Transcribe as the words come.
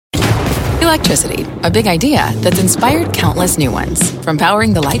Electricity, a big idea that's inspired countless new ones. From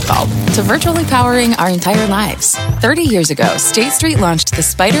powering the light bulb to virtually powering our entire lives. 30 years ago, State Street launched the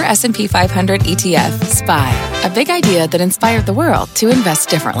Spider S&P 500 ETF, SPY. A big idea that inspired the world to invest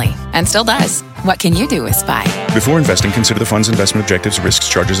differently. And still does. What can you do with SPY? Before investing, consider the fund's investment objectives, risks,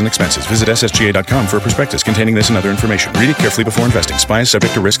 charges, and expenses. Visit ssga.com for a prospectus containing this and other information. Read it carefully before investing. SPY is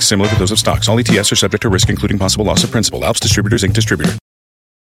subject to risks similar to those of stocks. All ETFs are subject to risk, including possible loss of principal. Alps Distributors, Inc. Distributor.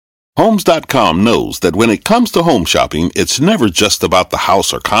 Homes.com knows that when it comes to home shopping, it's never just about the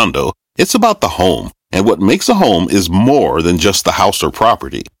house or condo. It's about the home. And what makes a home is more than just the house or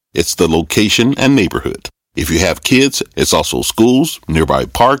property. It's the location and neighborhood. If you have kids, it's also schools, nearby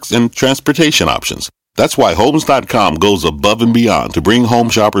parks, and transportation options. That's why Homes.com goes above and beyond to bring home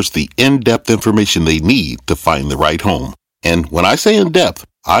shoppers the in-depth information they need to find the right home. And when I say in-depth,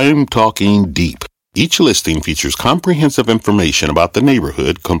 I'm talking deep. Each listing features comprehensive information about the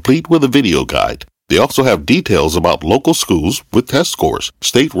neighborhood, complete with a video guide. They also have details about local schools with test scores,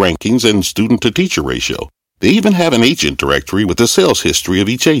 state rankings, and student-to-teacher ratio. They even have an agent directory with the sales history of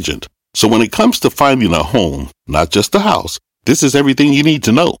each agent. So when it comes to finding a home, not just a house, this is everything you need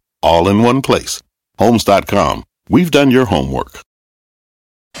to know, all in one place. Homes.com. We've done your homework.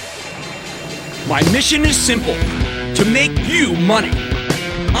 My mission is simple: to make you money.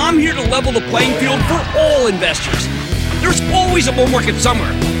 I'm here to level the playing field for all investors. There's always a bull market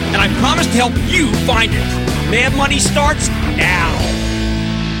somewhere, and I promise to help you find it. Mad Money starts now.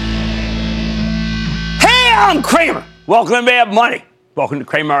 Hey, I'm Cramer. Welcome to Mad Money. Welcome to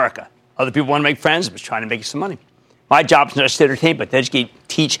Cramerica. Other people want to make friends. I'm just trying to make you some money. My job is not just to entertain, but to educate,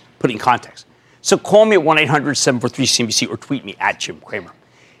 teach, put in context. So call me at 1-800-743-CNBC or tweet me at Jim Cramer.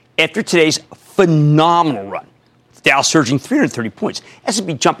 After today's phenomenal run, Dow surging 330 points,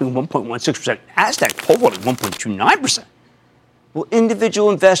 S&P jumping 1.16%, Nasdaq pole at 1.29%. Will individual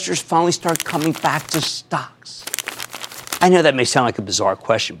investors finally start coming back to stocks? I know that may sound like a bizarre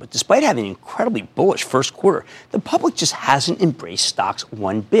question, but despite having an incredibly bullish first quarter, the public just hasn't embraced stocks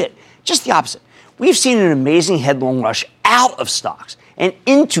one bit. Just the opposite. We've seen an amazing headlong rush out of stocks and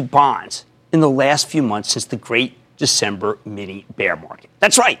into bonds in the last few months since the great December mini bear market.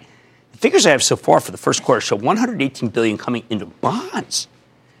 That's right. The figures I have so far for the first quarter show $118 billion coming into bonds,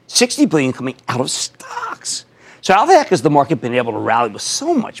 $60 billion coming out of stocks. So how the heck has the market been able to rally with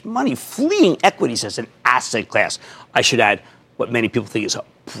so much money fleeing equities as an asset class? I should add what many people think is a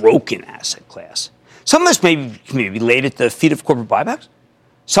broken asset class. Some of this may be related to the feat of corporate buybacks.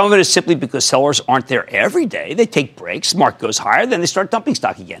 Some of it is simply because sellers aren't there every day. They take breaks, the market goes higher, then they start dumping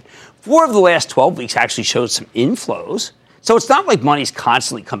stock again. 4 of the last 12 weeks actually showed some inflows. So it's not like money's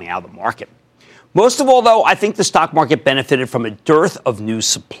constantly coming out of the market. Most of all, though, I think the stock market benefited from a dearth of new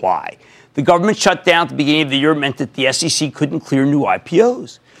supply. The government shutdown at the beginning of the year meant that the SEC couldn't clear new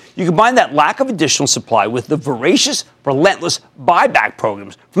IPOs. You combine that lack of additional supply with the voracious, relentless buyback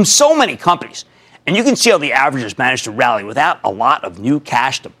programs from so many companies, and you can see how the averages managed to rally without a lot of new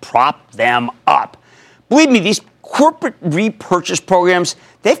cash to prop them up. Believe me, these corporate repurchase programs,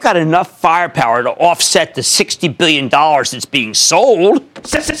 they've got enough firepower to offset the $60 billion that's being sold.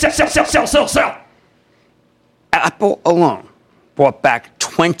 Sell. Apple alone bought back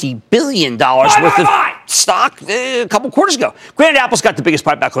 $20 billion worth of stock a couple quarters ago. Granted, Apple's got the biggest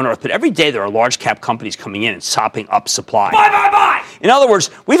buyback on earth, but every day there are large cap companies coming in and sopping up supply. Buy! In other words,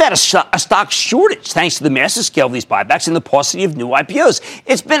 we've had a stock shortage thanks to the massive scale of these buybacks and the paucity of new IPOs.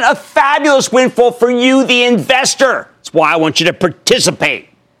 It's been a fabulous windfall for you, the investor. That's why I want you to participate.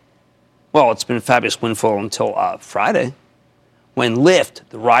 Well, it's been a fabulous windfall until Friday, when Lyft,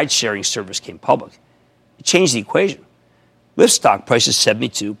 the ride-sharing service, came public. It changed the equation. Lyft stock price is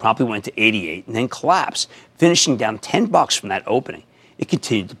 72, promptly went to 88, and then collapsed, finishing down $10 from that opening. It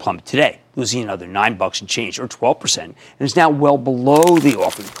continued to plummet today, losing another $9 and change, or 12%, and is now well below the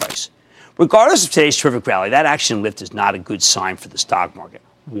offering price. Regardless of today's terrific rally, that action in Lyft is not a good sign for the stock market.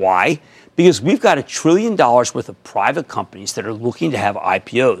 Why? Because we've got $1 trillion worth of private companies that are looking to have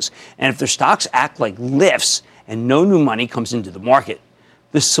IPOs, and if their stocks act like Lyft's and no new money comes into the market,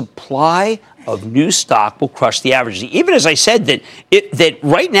 the supply of new stock will crush the averages. Even as I said that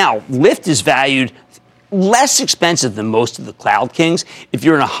right now, Lyft is valued less expensive than most of the cloud kings. If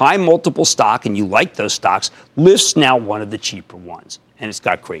you're in a high multiple stock and you like those stocks, Lyft's now one of the cheaper ones, and it's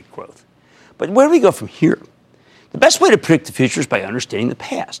got great growth. But where do we go from here? The best way to predict the future is by understanding the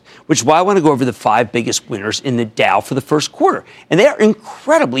past, which is why I want to go over the 5 biggest winners in the Dow for the first quarter. And they are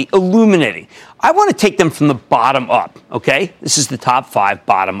incredibly illuminating. I want to take them from the bottom up, okay? This is the top 5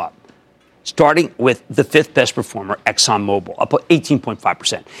 bottom up. Starting with the 5th best performer, ExxonMobil, up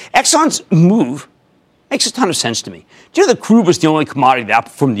 18.5%. Exxon's move Makes a ton of sense to me. Do you know that crude was the only commodity that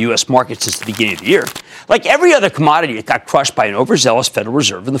outperformed the U.S. market since the beginning of the year? Like every other commodity, it got crushed by an overzealous Federal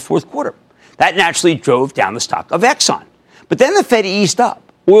Reserve in the fourth quarter. That naturally drove down the stock of Exxon. But then the Fed eased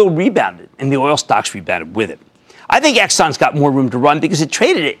up. Oil rebounded, and the oil stocks rebounded with it. I think Exxon's got more room to run because it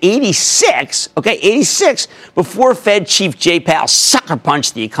traded at 86, 86, before Fed Chief Jay Powell sucker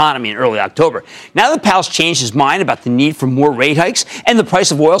punched the economy in early October. Now that Powell's changed his mind about the need for more rate hikes and the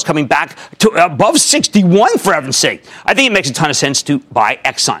price of oil is coming back to above 61, for heaven's sake, I think it makes a ton of sense to buy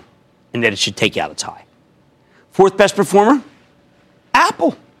Exxon and that it should take out its high. Fourth best performer,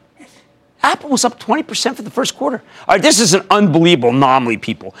 Apple. Apple was up 20% for the first quarter. All right, this is an unbelievable anomaly,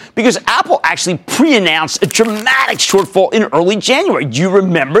 people, because Apple actually pre-announced a dramatic shortfall in early January. Do you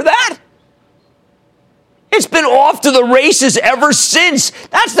remember that? It's been off to the races ever since.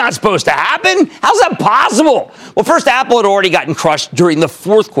 That's not supposed to happen. How's that possible? Well, first, Apple had already gotten crushed during the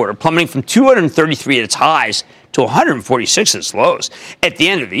fourth quarter, plummeting from 233 at its highs to 146 at its lows at the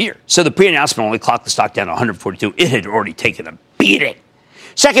end of the year. So the pre-announcement only clocked the stock down to 142. It had already taken a beating.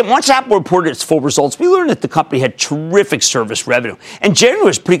 Second, once Apple reported its full results, we learned that the company had terrific service revenue, and January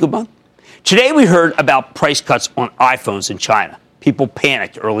was a pretty good month. Today, we heard about price cuts on iPhones in China. People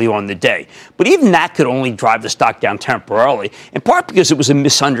panicked early on in the day, but even that could only drive the stock down temporarily, in part because it was a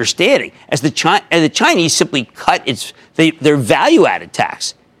misunderstanding, as the Chinese simply cut their value-added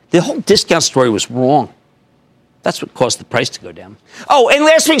tax. The whole discount story was wrong. That's what caused the price to go down. Oh, and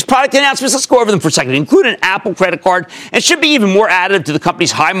last week's product announcements, let's go over them for a second. Include an Apple credit card, and it should be even more additive to the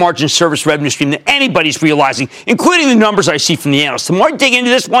company's high-margin service revenue stream than anybody's realizing, including the numbers I see from the analysts. The more I dig into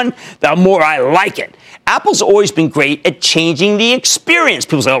this one, the more I like it. Apple's always been great at changing the experience.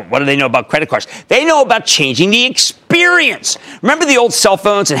 People say, oh, what do they know about credit cards? They know about changing the experience. Remember the old cell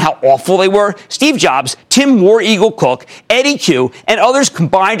phones and how awful they were? Steve Jobs, Tim War Eagle Cook, Eddie Q, and others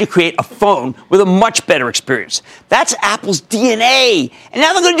combined to create a phone with a much better experience. That's Apple's DNA. And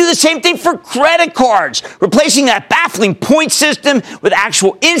now they're going to do the same thing for credit cards, replacing that baffling point system with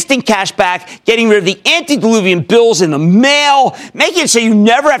actual instant cash back, getting rid of the antediluvian bills in the mail, making it so you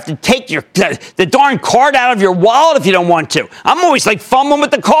never have to take the darn card out of your wallet if you don't want to. I'm always like fumbling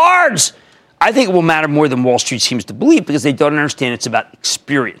with the cards. I think it will matter more than Wall Street seems to believe because they don't understand it's about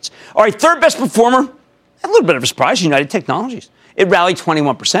experience. All right, third best performer, a little bit of a surprise, United Technologies. It rallied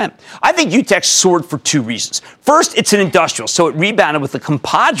 21%. I think UTEX soared for two reasons. First, it's an industrial, so it rebounded with the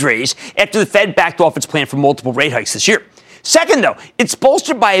compadres after the Fed backed off its plan for multiple rate hikes this year. Second, though, it's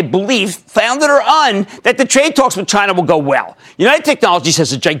bolstered by a belief, founded or un, that the trade talks with China will go well. United Technologies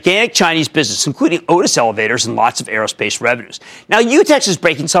has a gigantic Chinese business, including Otis elevators and lots of aerospace revenues. Now, UTEX is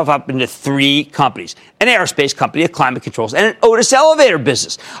breaking itself up into three companies: an aerospace company, a climate controls, and an Otis elevator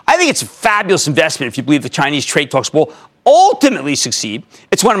business. I think it's a fabulous investment if you believe the Chinese trade talks will ultimately succeed.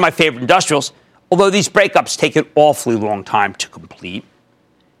 It's one of my favorite industrials, although these breakups take an awfully long time to complete.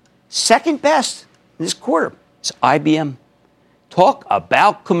 Second best in this quarter is IBM. Talk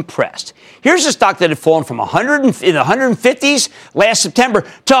about compressed. Here's a stock that had fallen from in the 150s last September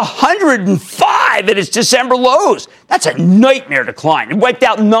to 105 at its December lows. That's a nightmare decline. It wiped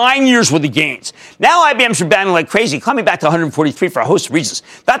out 9 years worth of gains. Now IBM's rebounding like crazy, coming back to 143 for a host of reasons,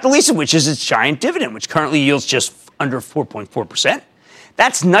 not the least of which is its giant dividend, which currently yields just under 4.4%.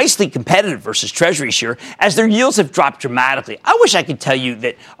 That's nicely competitive versus Treasuries here, as their yields have dropped dramatically. I wish I could tell you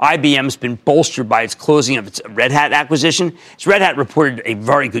that IBM's been bolstered by its closing of its Red Hat acquisition. Its Red Hat reported a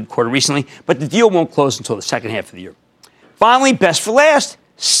very good quarter recently, but the deal won't close until the second half of the year. Finally, best for last,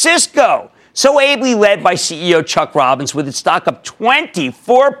 Cisco. So ably led by CEO Chuck Robbins, with its stock up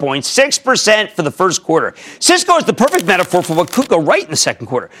 24.6% for the first quarter. Cisco is the perfect metaphor for what could go right in the second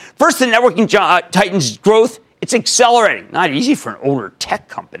quarter. First, the networking titans' growth. It's accelerating. Not easy for an older tech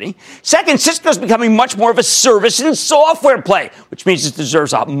company. Second, Cisco's becoming much more of a service and software play, which means it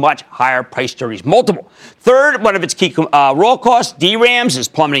deserves a much higher price to earnings multiple. Third, one of its key raw costs, DRAMs, is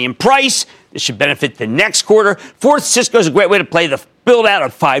plummeting in price. This should benefit the next quarter. Fourth, Cisco's a great way to play the build-out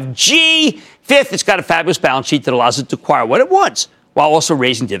of 5G. Fifth, it's got a fabulous balance sheet that allows it to acquire what it wants while also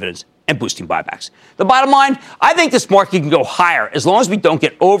raising dividends and boosting buybacks. The bottom line, I think this market can go higher as long as we don't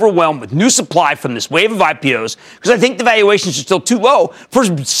get overwhelmed with new supply from this wave of IPOs, because I think the valuations are still too low for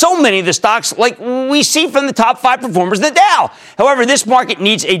so many of the stocks like we see from the top 5 performers in the Dow. However, this market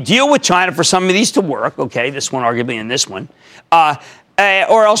needs a deal with China for some of these to work, okay, this one arguably and this one,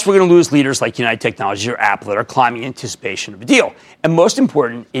 or else we're going to lose leaders like United Technologies or Apple that are climbing in anticipation of a deal. And most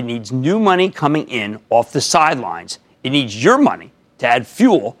important, it needs new money coming in off the sidelines. It needs your money to add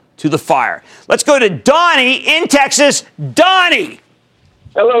fuel to the fire. Let's go to Donnie in Texas. Donnie.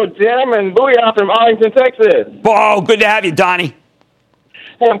 Hello, Jim, and booyah from Arlington, Texas. Oh, good to have you, Donnie.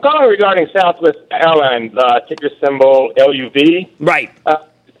 Hey, I'm calling regarding Southwest Airlines, ticker symbol LUV. Right.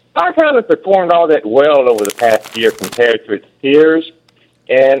 Stock hasn't performed all that well over the past year compared to its peers.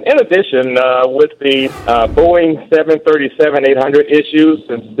 And in addition, with the Boeing 737-800 issues,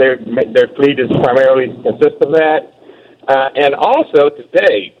 since their fleet is primarily consists of that, and also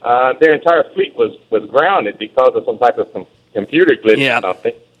today, their entire fleet was grounded because of some type of computer glitch or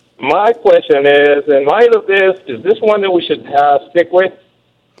something. My question is, in light of this, is this one that we should stick with?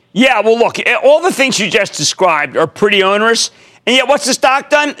 Yeah, well, look, all the things you just described are pretty onerous, and yet what's the stock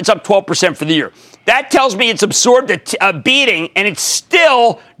done? It's up 12% for the year. That tells me it's absorbed a beating, and it's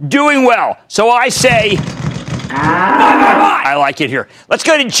still doing well. So I say, I like it here. Let's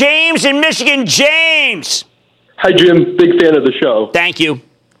go to James in Michigan. James. Hi, Jim. Big fan of the show. Thank you.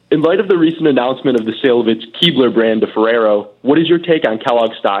 In light of the recent announcement of the sale of its Keebler brand to Ferrero, what is your take on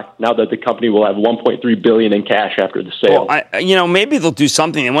Kellogg stock now that the company will have $1.3 billion in cash after the sale? Well, maybe they'll do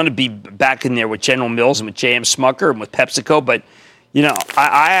something. They want to be back in there with General Mills and with J.M. Smucker and with PepsiCo, but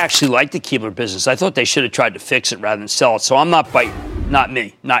I actually like the Keebler business. I thought they should have tried to fix it rather than sell it. So I'm not biting. Not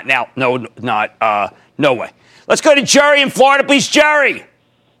me. Not now. No, no way. Let's go to Jerry in Florida, please. Jerry.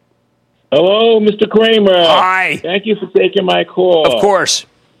 Hello, Mr. Cramer. Hi. Thank you for taking my call. Of course.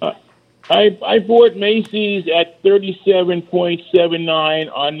 I bought Macy's at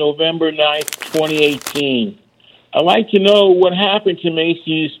 37.79 on November 9th, 2018. I'd like to know what happened to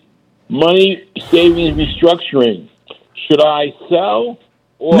Macy's money savings restructuring. Should I sell?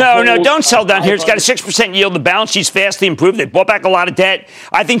 No, don't sell down here. It's got a 6% yield. The balance sheet's vastly improved. They bought back a lot of debt.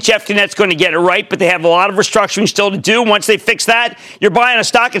 I think Jeff Gannett's going to get it right, but they have a lot of restructuring still to do. Once they fix that, you're buying a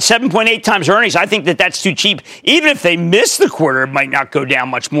stock at 7.8 times earnings. I think that's too cheap. Even if they miss the quarter, it might not go down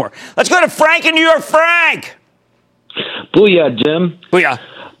much more. Let's go to Frank in New York. Frank! Booyah, Jim. Booyah.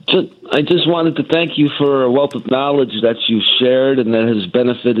 I just wanted to thank you for a wealth of knowledge that you shared and that has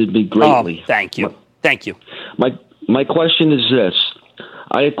benefited me greatly. Oh, thank you. Thank you. My question is this.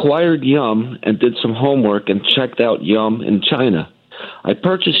 I acquired Yum and did some homework and checked out Yum in China. I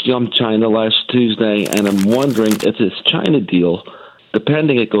purchased Yum China last Tuesday, and I'm wondering if this China deal,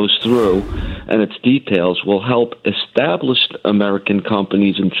 depending it goes through, and its details will help established American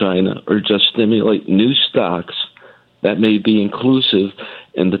companies in China or just stimulate new stocks that may be inclusive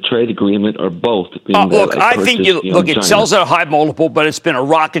in the trade agreement or both. Look, I think it sells at a high multiple, but it's been a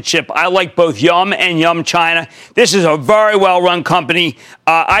rocket ship. I like both Yum and Yum China. This is a very well-run company.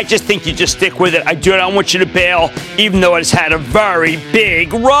 I just think you just stick with it. I do not want you to bail, even though it's had a very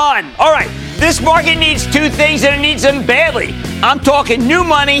big run. All right, this market needs two things, and it needs them badly. I'm talking new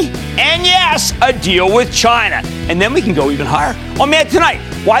money and, yes, a deal with China. And then we can go even higher. On Mad Tonight,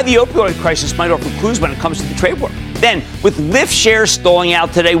 why the opioid crisis might offer clues when it comes to the trade war. Then, with Lyft shares stalling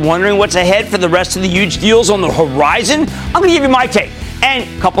out today, wondering what's ahead for the rest of the huge deals on the horizon, I'm going to give you my take. And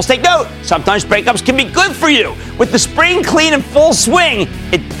couples take note, sometimes breakups can be good for you. With the spring clean and full swing,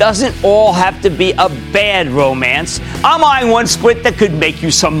 it doesn't all have to be a bad romance. I'm eyeing one split that could make you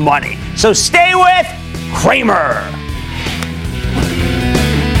some money. So stay with Cramer.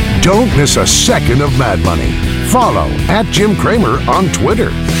 Don't miss a second of Mad Money. Follow @Jim Cramer on Twitter.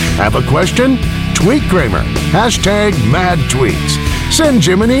 Have a question? Tweet Cramer. #MadTweets. Send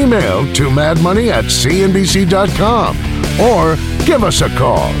Jim an email to madmoney@cnbc.com or give us a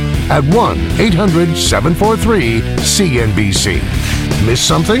call at 1-800-743-CNBC. Miss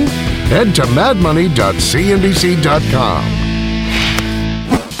something? Head to madmoney.cnbc.com.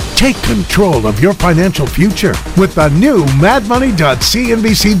 Take control of your financial future with the new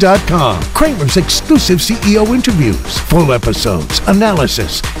madmoney.cnbc.com. Cramer's exclusive CEO interviews, full episodes,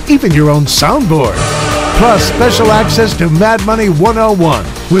 analysis, even your own soundboard. Plus special access to Mad Money 101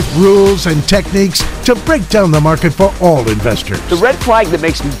 with rules and techniques to break down the market for all investors. The red flag that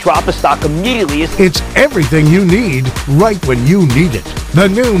makes me drop a stock immediately is... It's everything you need right when you need it. The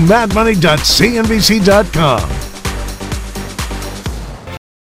new madmoney.cnbc.com.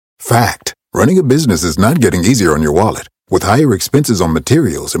 Fact. Running a business is not getting easier on your wallet. With higher expenses on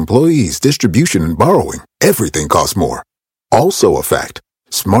materials, employees, distribution, and borrowing, everything costs more. Also a fact.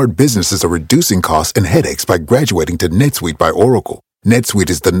 Smart businesses are reducing costs and headaches by graduating to NetSuite by Oracle. NetSuite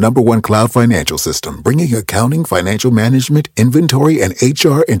is the #1 cloud financial system, bringing accounting, financial management, inventory, and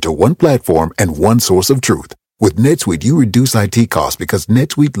HR into one platform and one source of truth. With NetSuite, you reduce IT costs because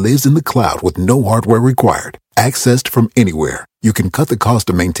NetSuite lives in the cloud with no hardware required, accessed from anywhere. You can cut the cost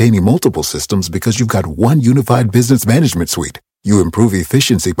of maintaining multiple systems because you've got one unified business management suite. You improve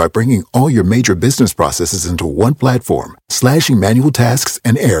efficiency by bringing all your major business processes into one platform, slashing manual tasks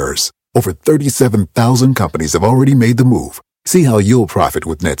and errors. Over 37,000 companies have already made the move. See how you'll profit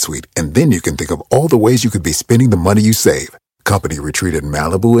with NetSuite, and then you can think of all the ways you could be spending the money you save. Company retreat in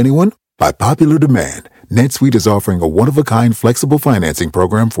Malibu, anyone? By popular demand, NetSuite is offering a one-of-a-kind flexible financing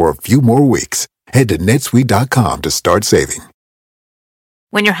program for a few more weeks. Head to netsuite.com to start saving.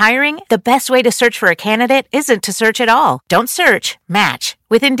 When you're hiring, the best way to search for a candidate isn't to search at all. Don't search, match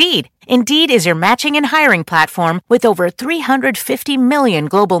with Indeed. Indeed is your matching and hiring platform with over 350 million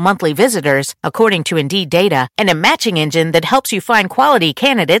global monthly visitors, according to Indeed data, and a matching engine that helps you find quality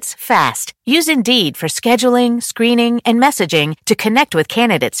candidates fast. Use Indeed for scheduling, screening, and messaging to connect with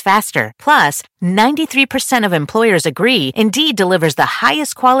candidates faster. Plus, 93% of employers agree Indeed delivers the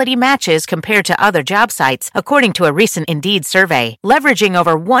highest quality matches compared to other job sites, according to a recent Indeed survey. Leveraging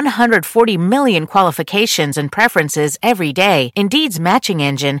over 140 million qualifications and preferences every day, Indeed's matching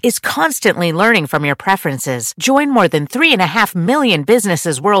engine is constantly learning from your preferences. Join more than 3.5 million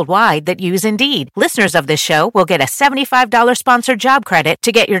businesses worldwide that use Indeed. Listeners of this show will get a $75 sponsored job credit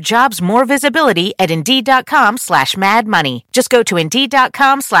to get your jobs more visibility at Indeed.com/madmoney. Just go to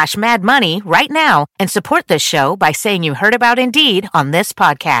Indeed.com/madmoney right now and support this show by saying you heard about Indeed on this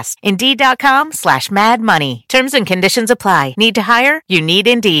podcast. Indeed.com/madmoney. Terms and conditions apply. Need to hire? You need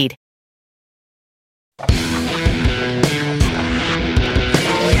Indeed.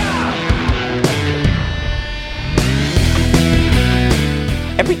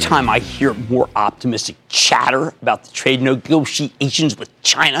 Every time I hear more optimistic chatter about the trade negotiations with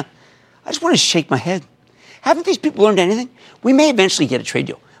China, I just want to shake my head. Haven't these people learned anything? We may eventually get a trade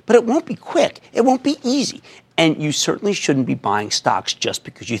deal, but it won't be quick. It won't be easy. And you certainly shouldn't be buying stocks just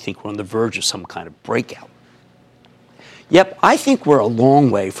because you think we're on the verge of some kind of breakout. Yep, I think we're a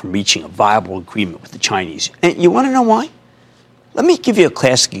long way from reaching a viable agreement with the Chinese. And you want to know why? Let me give you a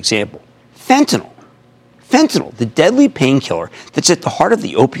classic example. Fentanyl. Fentanyl, the deadly painkiller that's at the heart of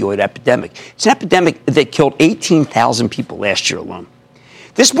the opioid epidemic. It's an epidemic that killed 18,000 people last year alone.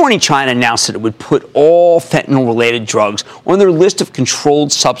 This morning, China announced that it would put all fentanyl-related drugs on their list of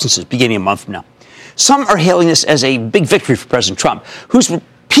controlled substances beginning a month from now. Some are hailing this as a big victory for President Trump, who's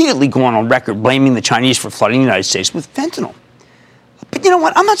repeatedly gone on record blaming the Chinese for flooding the United States with fentanyl. But you know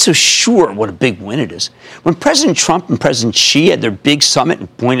what? I'm not so sure what a big win it is. When President Trump and President Xi had their big summit in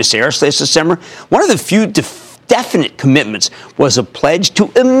Buenos Aires last December, one of the few definite commitments was a pledge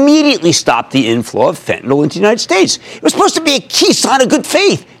to immediately stop the inflow of fentanyl into the United States. It was supposed to be a key sign of good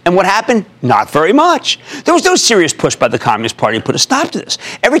faith. And what happened? Not very much. There was no serious push by the Communist Party to put a stop to this.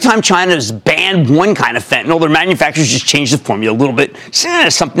 Every time China has banned one kind of fentanyl, their manufacturers just change the formula a little bit.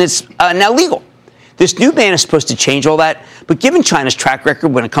 Something that's now legal. This new ban is supposed to change all that, but given China's track record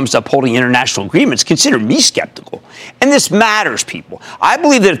when it comes to upholding international agreements, consider me skeptical. And this matters, people. I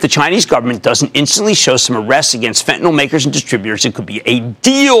believe that if the Chinese government doesn't instantly show some arrests against fentanyl makers and distributors, it could be a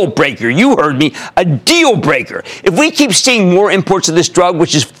deal breaker. You heard me, a deal breaker. If we keep seeing more imports of this drug,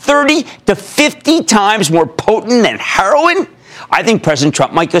 which is 30 to 50 times more potent than heroin, I think President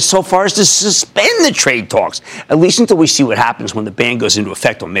Trump might go so far as to suspend the trade talks, at least until we see what happens when the ban goes into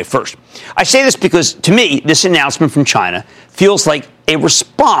effect on May 1st. I say this because, to me, this announcement from China feels like a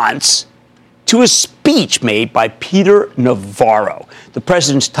response to a speech made by Peter Navarro, the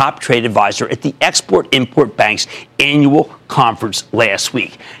president's top trade advisor at the Export-Import Bank's annual conference last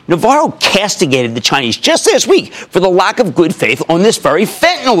week. Navarro castigated the Chinese just last week for the lack of good faith on this very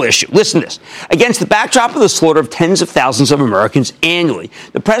fentanyl issue. Listen to this. Against the backdrop of the slaughter of tens of thousands of Americans annually,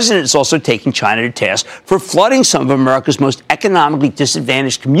 the president is also taking China to task for flooding some of America's most economically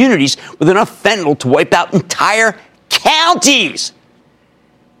disadvantaged communities with enough fentanyl to wipe out entire counties.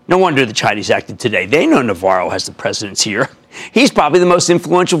 No wonder the Chinese acted today. They know Navarro has the president's ear. He's probably the most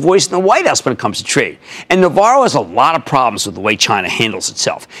influential voice in the White House when it comes to trade. And Navarro has a lot of problems with the way China handles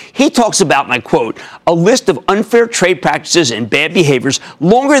itself. He talks about, and I quote, a list of unfair trade practices and bad behaviors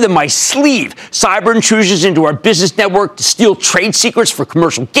longer than my sleeve. Cyber intrusions into our business network to steal trade secrets for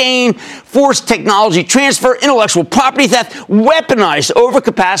commercial gain, forced technology transfer, intellectual property theft, weaponized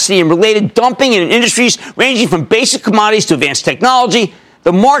overcapacity and related dumping in industries ranging from basic commodities to advanced technology.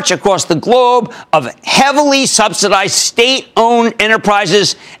 The march across the globe of heavily subsidized state-owned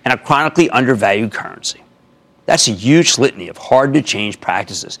enterprises and a chronically undervalued currency. That's a huge litany of hard-to-change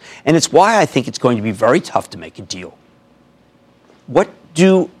practices, and it's why I think it's going to be very tough to make a deal. What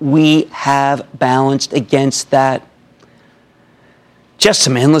do we have balanced against that? Just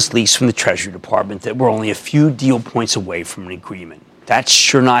some endless leaks from the Treasury Department that we're only a few deal points away from an agreement. That's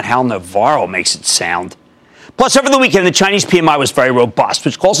sure not how Navarro makes it sound. Plus, over the weekend, the Chinese PMI was very robust,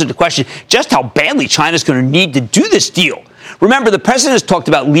 which calls into question just how badly China is going to need to do this deal. Remember, the president has talked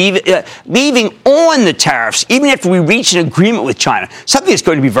about leaving on the tariffs even after we reach an agreement with China, something that's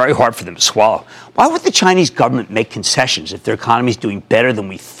going to be very hard for them to swallow. Why would the Chinese government make concessions if their economy is doing better than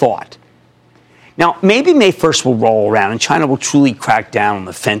we thought? Now, maybe May 1st will roll around and China will truly crack down on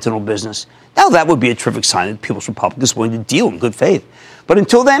the fentanyl business. Now, that would be a terrific sign that the People's Republic is willing to deal in good faith. But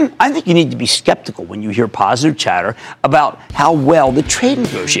until then, I think you need to be skeptical when you hear positive chatter about how well the trade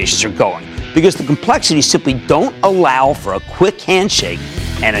negotiations are going, because the complexities simply don't allow for a quick handshake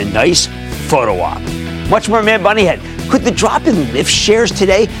and a nice photo op. Much more Mad Money ahead. Could the drop in Lyft shares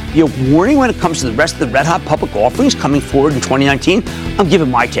today be a warning when it comes to the rest of the red-hot public offerings coming forward in 2019? I'm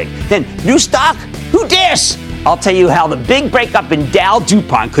giving my take. Then, new stock? Who dis? I'll tell you how the big breakup in Dow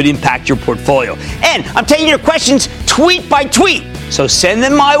DuPont could impact your portfolio. And I'm taking your questions tweet by tweet. So send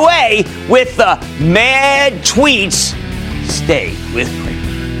them my way with the mad tweets. Stay with Cramer.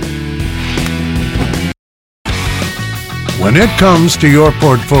 When it comes to your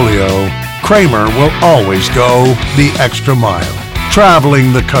portfolio, Cramer will always go the extra mile,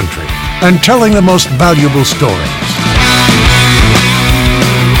 traveling the country and telling the most valuable stories.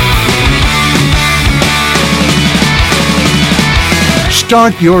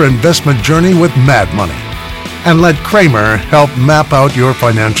 Start your investment journey with Mad Money and let Cramer help map out your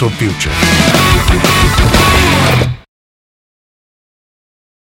financial future.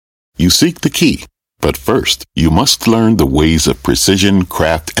 You seek the key, but first, you must learn the ways of precision,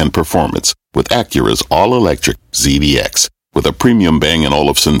 craft, and performance with Acura's all-electric ZDX. With a premium Bang &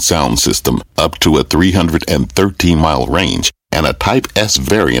 Olufsen sound system up to a 313-mile range and a Type S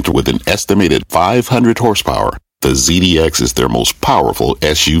variant with an estimated 500 horsepower, the ZDX is their most powerful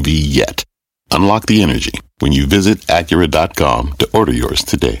SUV yet. Unlock the energy when you visit Acura.com to order yours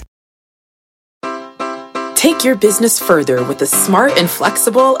today. Take your business further with the smart and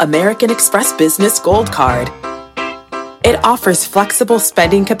flexible American Express Business Gold Card. It offers flexible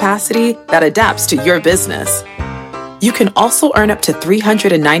spending capacity that adapts to your business. You can also earn up to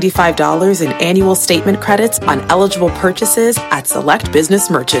 $395 in annual statement credits on eligible purchases at select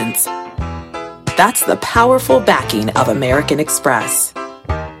business merchants. That's the powerful backing of American Express.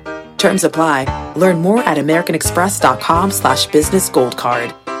 Terms apply. Learn more at americanexpress.com/business gold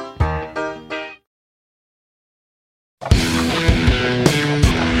card.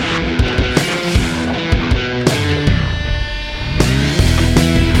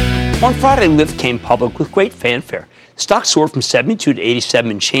 On Friday, Lyft came public with great fanfare. Stock soared from 72 to 87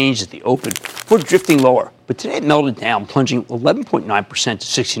 and changed at the open before drifting lower. But today it melted down, plunging 11.9% to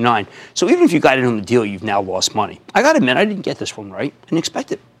 69. So even if you got in on the deal, you've now lost money. I got to admit, I didn't get this one right. Didn't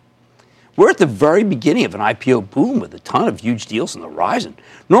expect it. We're at the very beginning of an IPO boom with a ton of huge deals on the horizon.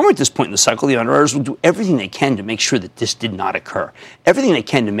 Normally at this point in the cycle, the underwriters will do everything they can to make sure that this did not occur. Everything they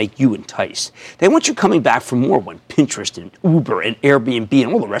can to make you enticed. They want you coming back for more when Pinterest and Uber and Airbnb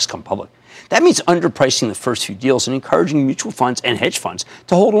and all the rest come public. That means underpricing the first few deals and encouraging mutual funds and hedge funds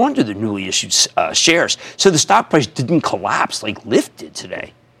to hold on to their newly issued shares so the stock price didn't collapse like Lyft did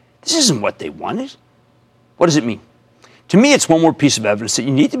today. This isn't what they wanted. What does it mean? To me, it's one more piece of evidence that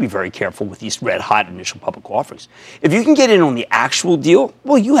you need to be very careful with these red-hot initial public offerings. If you can get in on the actual deal,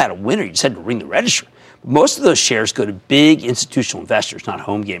 well, you had a winner. You just had to ring the register. But most of those shares go to big institutional investors, not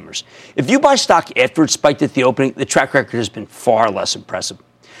home gamers. If you buy stock after it spiked at the opening, the track record has been far less impressive.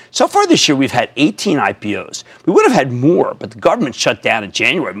 So far this year, we've had 18 IPOs. We would have had more, but the government shut down in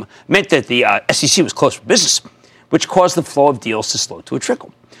January meant that the SEC was closed for business, which caused the flow of deals to slow to a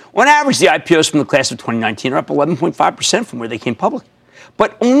trickle. On average, the IPOs from the class of 2019 are up 11.5% from where they came public,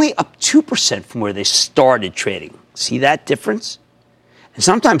 but only up 2% from where they started trading. See that difference? And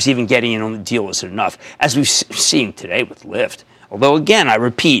sometimes even getting in on the deal isn't enough, as we've seen today with Lyft. Although, again, I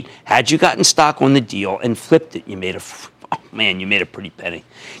repeat, had you gotten stock on the deal and flipped it, you made a pretty penny.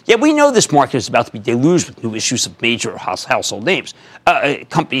 Yet we know this market is about to be deluged with new issues of major household names.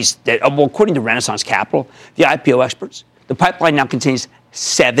 Companies that, well, according to Renaissance Capital, the IPO experts, the pipeline now contains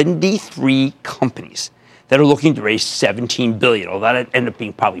 73 companies that are looking to raise $17 billion, although that ended up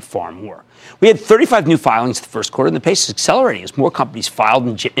being probably far more. We had 35 new filings in the first quarter, and the pace is accelerating as more companies filed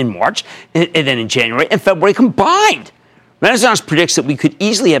in March and then in January and February combined. Renaissance predicts that we could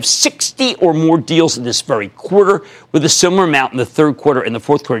easily have 60 or more deals in this very quarter, with a similar amount in the third quarter and the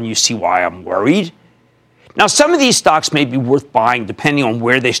fourth quarter, and you see why I'm worried. Now, some of these stocks may be worth buying depending on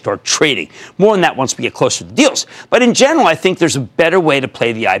where they start trading. More on that once we get closer to the deals. But in general, I think there's a better way to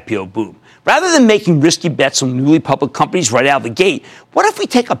play the IPO boom. Rather than making risky bets on newly public companies right out of the gate, what if we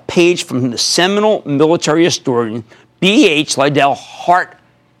take a page from the seminal military historian B.H. Liddell Hart?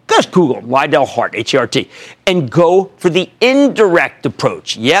 Just Google Liddell Hart, H-A-R-T, and go for the indirect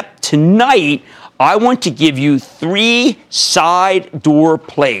approach. Yep, tonight I want to give you 3 side door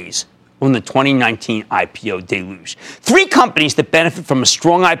plays on the 2019 IPO deluge. 3 companies that benefit from a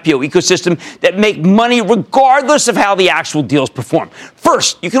strong IPO ecosystem that make money regardless of how the actual deals perform.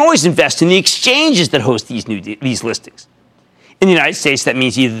 First, you can always invest in the exchanges that host these listings. In the United States, that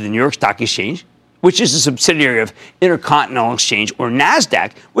means either the New York Stock Exchange, which is a subsidiary of Intercontinental Exchange, or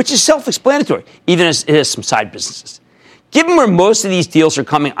NASDAQ, which is self-explanatory, even as it has some side businesses. Given where most of these deals are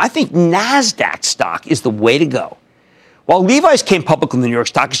coming, I think NASDAQ stock is the way to go. While Levi's came public on the New York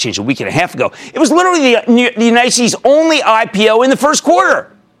Stock Exchange a week and a half ago, it was literally the United States' only IPO in the first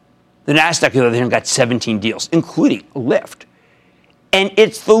quarter. The NASDAQ, on the other hand, got 17 deals, including Lyft. And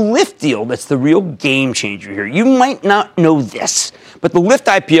it's the Lyft deal that's the real game changer here. You might not know this, but the Lyft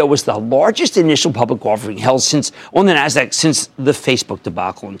IPO was the largest initial public offering held on the NASDAQ since the Facebook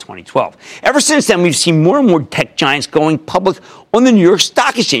debacle in 2012. Ever since then, we've seen more and more tech giants going public on the New York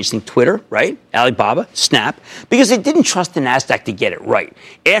Stock Exchange. Think Twitter, right? Alibaba, Snap, because they didn't trust the NASDAQ to get it right.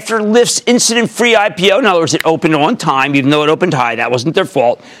 After Lyft's incident-free IPO, in other words, it opened on time, even though it opened high, that wasn't their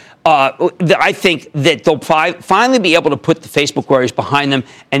fault. I think that they'll finally be able to put the Facebook worries behind them,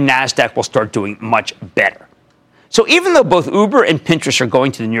 and NASDAQ will start doing much better. So even though both Uber and Pinterest are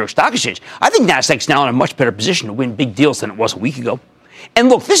going to the New York Stock Exchange, I think NASDAQ's now in a much better position to win big deals than it was a week ago. And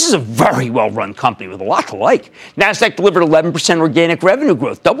look, this is a very well-run company with a lot to like. NASDAQ delivered 11% organic revenue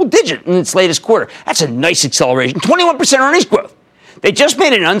growth, double-digit in its latest quarter. That's a nice acceleration, 21% earnings growth. They just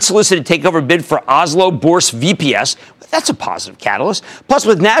made an unsolicited takeover bid for Oslo Børs VPS. That's a positive catalyst. Plus,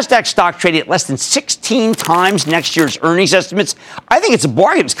 with NASDAQ stock trading at less than 16 times next year's earnings estimates, I think it's a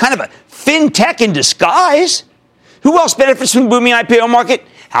bargain. It's kind of a fintech in disguise. Who else benefits from the booming IPO market?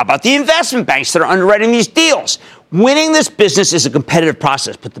 How about the investment banks that are underwriting these deals? Winning this business is a competitive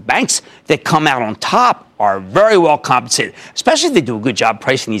process, but the banks that come out on top are very well compensated, especially if they do a good job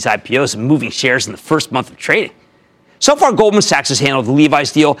pricing these IPOs and moving shares in the first month of trading. So far, Goldman Sachs has handled the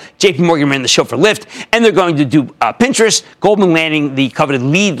Levi's deal. JP Morgan ran the show for Lyft, and they're going to do Pinterest. Goldman landing the coveted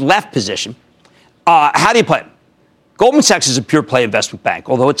lead left position. How do you play it? Goldman Sachs is a pure play investment bank,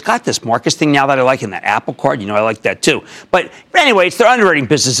 although it's got this Marcus thing now that I like in that Apple card. You know, I like that too. But anyway, their underwriting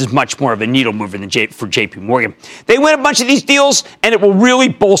business is much more of a needle mover than for JP Morgan. They win a bunch of these deals, and it will really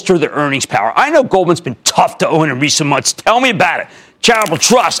bolster their earnings power. I know Goldman's been tough to own in recent months. Tell me about it. Charitable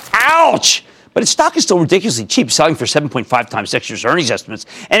trust. Ouch! But its stock is still ridiculously cheap, selling for 7.5 times next year's earnings estimates,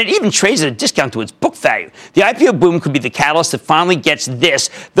 and it even trades at a discount to its book value. The IPO boom could be the catalyst that finally gets this,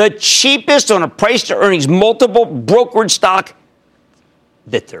 the cheapest on a price-to-earnings multiple brokerage stock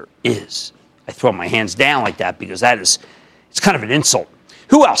that there is. I throw my hands down like that because it's kind of an insult.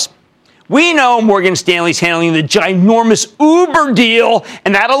 Who else? We know Morgan Stanley's handling the ginormous Uber deal,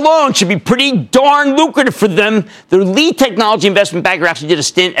 and that alone should be pretty darn lucrative for them. Their lead technology investment banker actually did a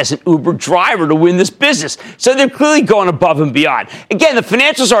stint as an Uber driver to win this business, so they're clearly going above and beyond. Again, the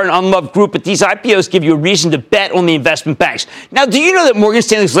financials are an unloved group, but these IPOs give you a reason to bet on the investment banks. Now, do you know that Morgan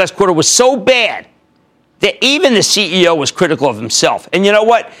Stanley's last quarter was so bad that even the CEO was critical of himself? And you know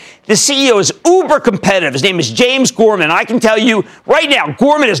what? The CEO is uber competitive. His name is James Gorman. I can tell you right now,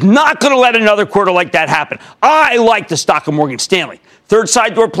 Gorman is not going to let another quarter like that happen. I like the stock of Morgan Stanley. Third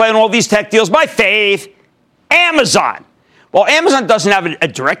side door play on all these tech deals. My fave, Amazon. While Amazon doesn't have a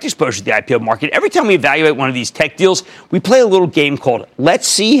direct exposure to the IPO market, every time we evaluate one of these tech deals, we play a little game called Let's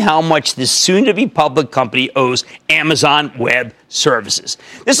See How Much This Soon-to-Be Public Company Owes Amazon Web Services.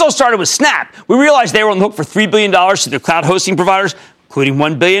 This all started with Snap. We realized they were on the hook for $3 billion to their cloud hosting providers, including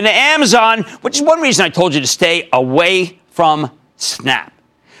 $1 billion to Amazon, which is one reason I told you to stay away from Snap.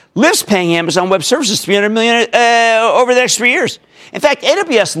 Lyft's paying Amazon Web Services $300 million over the next 3 years. In fact,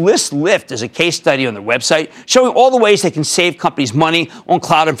 AWS lists Lyft as a case study on their website, showing all the ways they can save companies money on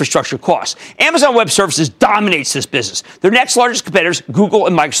cloud infrastructure costs. Amazon Web Services dominates this business. Their next largest competitors, Google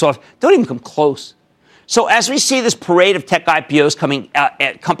and Microsoft, don't even come close. So as we see this parade of tech IPOs coming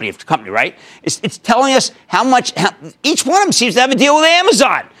at company after company, right, it's telling us how each one of them seems to have a deal with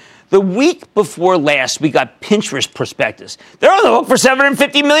Amazon. The week before last, we got Pinterest prospectus. They're on the hook for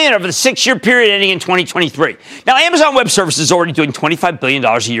 $750 million over the 6-year period ending in 2023. Now, Amazon Web Services is already doing $25 billion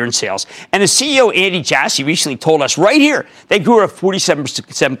a year in sales, and the CEO, Andy Jassy, recently told us right here they grew at a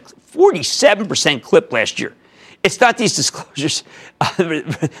 47% clip last year. It's not these disclosures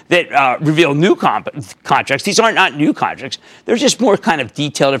that reveal new contracts. These aren't not new contracts. They're just more kind of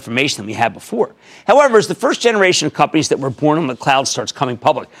detailed information than we had before. However, as the first generation of companies that were born on the cloud starts coming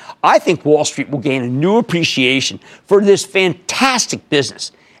public, I think Wall Street will gain a new appreciation for this fantastic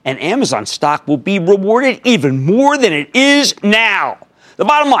business. And Amazon stock will be rewarded even more than it is now. The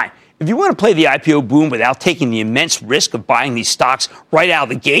bottom line, if you want to play the IPO boom without taking the immense risk of buying these stocks right out of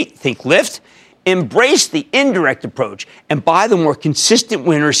the gate, think Lyft. Embrace the indirect approach and buy the more consistent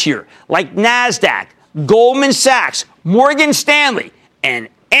winners here, like NASDAQ, Goldman Sachs, Morgan Stanley, and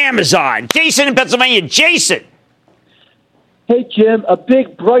Amazon. Jason in Pennsylvania. Jason. Hey, Jim, a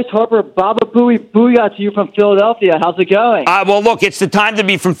big Bryce Harper Baba Booey booyah to you from Philadelphia. How's it going? Well, look, it's the time to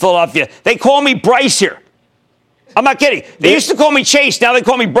be from Philadelphia. They call me Bryce here. I'm not kidding. They used to call me Chase. Now they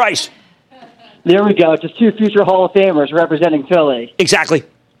call me Bryce. There we go. Just two future Hall of Famers representing Philly. Exactly.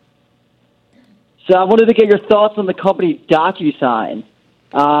 So I wanted to get your thoughts on the company DocuSign.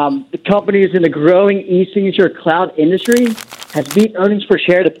 The company is in the growing e-signature cloud industry, has beat earnings per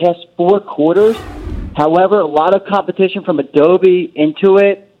share the past 4 quarters. However, a lot of competition from Adobe,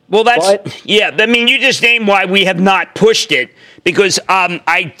 Intuit. Well, yeah. I mean, you just named why we have not pushed it, because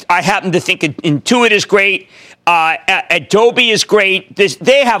I happen to think Intuit is great. Adobe is great.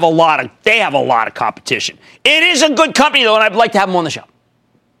 They have a lot of competition. It is a good company though, and I'd like to have them on the show.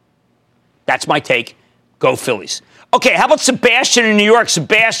 That's my take. Go Phillies. Okay, how about Sebastian in New York?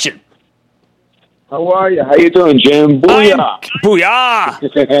 Sebastian. How are you? How you doing, Jim? Booyah!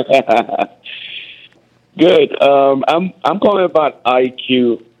 Booyah! Good. I'm calling about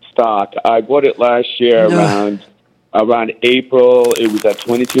IQ stock. I bought it last year around April. It was at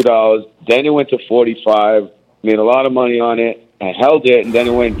 $22. Then it went to $45. Made a lot of money on it. I held it, and then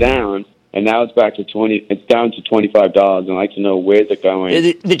it went down. And now it's back to $20. It's down to $25. I'd like to know where's it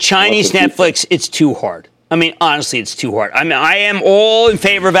going. The Chinese Netflix, it's too hard. I mean, honestly, it's too hard. I mean, I am all in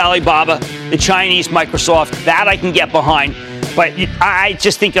favor of Alibaba, the Chinese Microsoft. That I can get behind. But I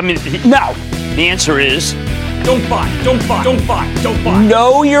just think, no. The answer is don't buy.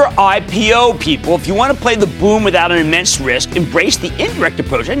 Know your IPO, people. If you want to play the boom without an immense risk, embrace the indirect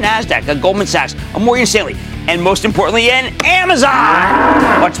approach at NASDAQ, at Goldman Sachs, at Morgan Stanley, and most importantly, in Amazon.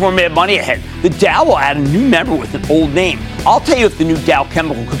 Much more mad money ahead. The Dow will add a new member with an old name. I'll tell you if the new Dow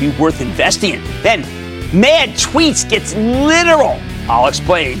Chemical could be worth investing in. Then, Mad Tweets gets literal. I'll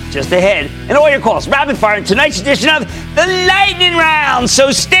explain just ahead. And all your calls, rapid fire in tonight's edition of the Lightning Round.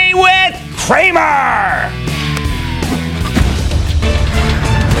 So stay with Cramer.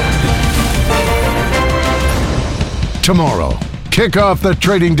 Tomorrow, kick off the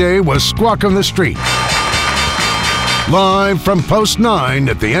trading day with Squawk on the Street. Live from Post 9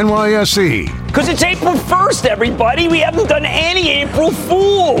 at the NYSE. Because it's April 1st, everybody. We haven't done any April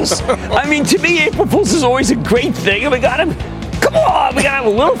Fools. I mean, to me, April Fools is always a great thing. And we got to have a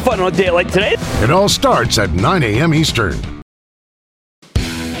little fun on a day like today. It all starts at 9 a.m. Eastern.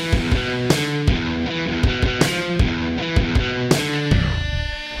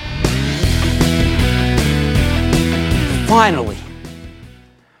 Finally,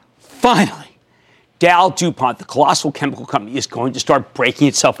 Dow DuPont, the colossal chemical company, is going to start breaking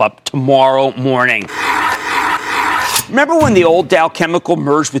itself up tomorrow morning. Remember when the old Dow Chemical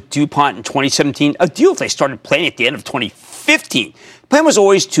merged with DuPont in 2017? A deal they started planning at the end of 2015. The plan was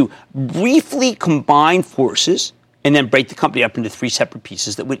always to briefly combine forces and then break the company up into 3 separate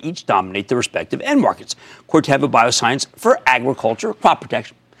pieces that would each dominate their respective end markets. Corteva Bioscience for agriculture, crop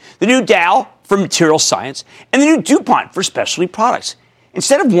protection. The new Dow for material science, and the new DuPont for specialty products.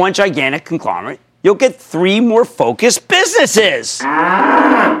 Instead of one gigantic conglomerate, you'll get 3 more focused businesses.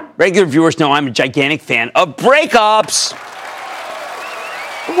 Regular viewers know I'm a gigantic fan of breakups.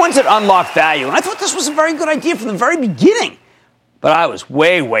 The ones that unlock value. And I thought this was a very good idea from the very beginning. But I was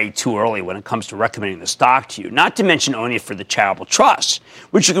way too early when it comes to recommending the stock to you, not to mention owning it for the charitable trust,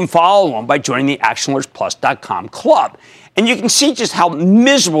 which you can follow along by joining the ActionAlertsPlus.com club. And you can see just how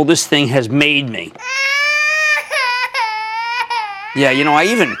miserable this thing has made me. Yeah, I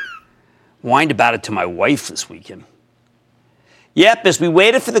even whined about it to my wife this weekend. Yep, as we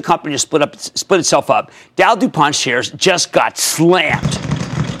waited for the company to split itself up, Dow DuPont shares just got slammed.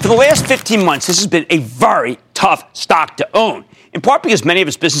 For the last 15 months, this has been a very tough stock to own, in part because many of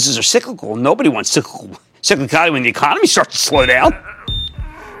its businesses are cyclical, and nobody wants cyclicality when the economy starts to slow down.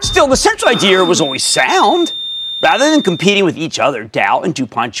 Still, the central idea was always sound. Rather than competing with each other, Dow and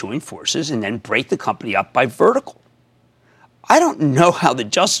DuPont joined forces and then break the company up by vertical. I don't know how the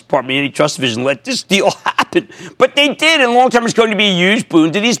Justice Department and Antitrust Division let this deal happen, but they did, and long-term it's going to be a huge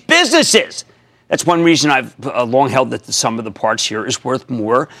boon to these businesses. That's one reason I've long held that the sum of the parts here is worth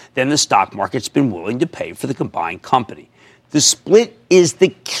more than the stock market's been willing to pay for the combined company. The split is the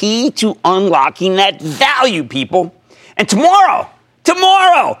key to unlocking that value, people. And tomorrow,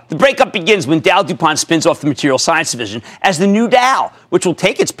 the breakup begins when Dow DuPont spins off the Material Science Division as the new Dow, which will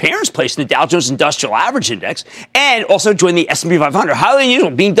take its parent's place in the Dow Jones Industrial Average Index and also join the S&P 500. Highly unusual,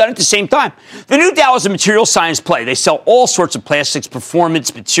 being done at the same time. The new Dow is a material science play. They sell all sorts of plastics,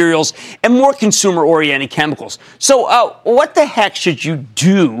 performance materials, and more consumer-oriented chemicals. So what the heck should you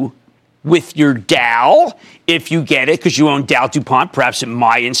do with your Dow, if you get it because you own Dow DuPont, perhaps at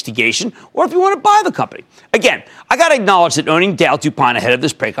my instigation, or if you want to buy the company. Again, I got to acknowledge that owning Dow DuPont ahead of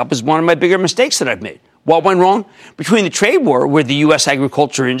this breakup is one of my bigger mistakes that I've made. What went wrong? Between the trade war, where the U.S.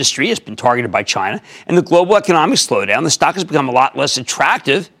 agriculture industry has been targeted by China, and the global economic slowdown, the stock has become a lot less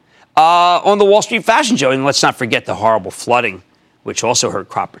attractive on the Wall Street fashion show. And let's not forget the horrible flooding, which also hurt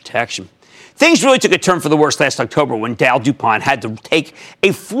crop protection. Things really took a turn for the worse last October when Dow DuPont had to take a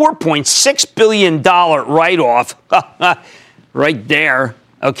 $4.6 billion write-off right there,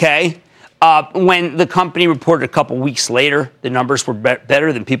 okay? When the company reported a couple weeks later, the numbers were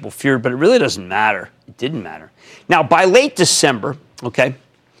better than people feared, but it really doesn't matter. It didn't matter. Now, by late December, okay,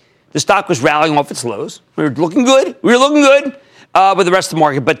 the stock was rallying off its lows. We were looking good. With the rest of the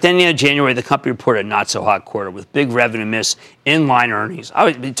market. But then in January, the company reported a not-so-hot quarter with big revenue miss, in-line earnings.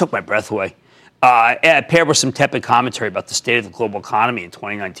 It took my breath away. Paired with some tepid commentary about the state of the global economy in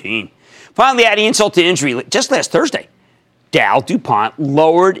 2019. Finally, adding insult to injury, just last Thursday, Dow DuPont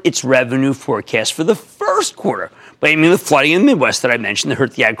lowered its revenue forecast for the first quarter, blaming the flooding in the Midwest that I mentioned that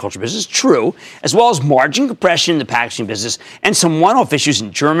hurt the agriculture business, true, as well as margin compression in the packaging business and some one-off issues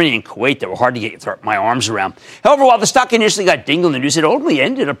in Germany and Kuwait that were hard to get my arms around. However, while the stock initially got dinged in the news, it ultimately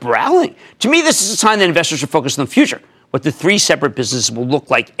ended up rallying. To me, this is a sign that investors should focus on the future, what the three separate businesses will look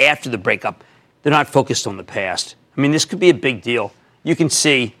like after the breakup. They're not focused on the past. I mean, this could be a big deal. You can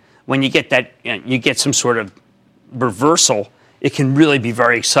see when you get that, you get some sort of reversal, it can really be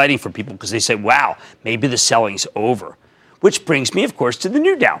very exciting for people because they say, wow, maybe the selling's over. Which brings me, of course, to the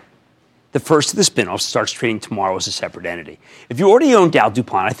new Dow. The first of the spinoffs starts trading tomorrow as a separate entity. If you already own Dow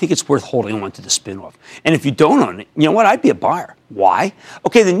DuPont, I think it's worth holding on to the spinoff. And if you don't own it, you know what? I'd be a buyer. Why?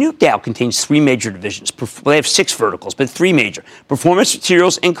 Okay, the new Dow contains three major divisions. They have six verticals, but three major. Performance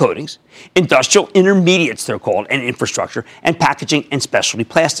materials and coatings, industrial intermediates, they're called, and infrastructure, and packaging and specialty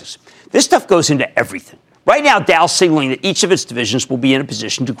plastics. This stuff goes into everything. Right now, Dow's signaling that each of its divisions will be in a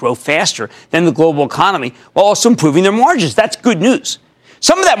position to grow faster than the global economy while also improving their margins. That's good news.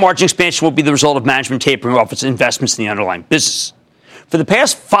 Some of that margin expansion will be the result of management tapering off its investments in the underlying business. For the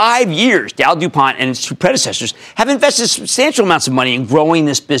past 5 years, Dow DuPont and its two predecessors have invested substantial amounts of money in growing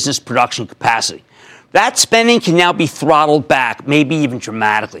this business production capacity. That spending can now be throttled back, maybe even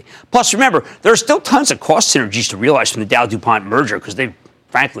dramatically. Plus, remember, there are still tons of cost synergies to realize from the Dow DuPont merger because they're,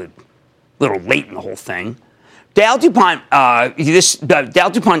 frankly, a little late in the whole thing. Dow DuPont, Dow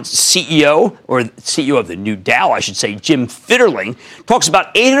DuPont CEO, or CEO of the new Dow, I should say, Jim Fitterling, talks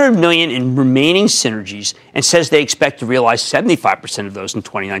about $800 million in remaining synergies and says they expect to realize 75% of those in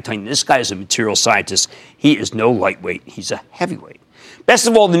 2019. This guy is a material scientist. He is no lightweight. He's a heavyweight. Best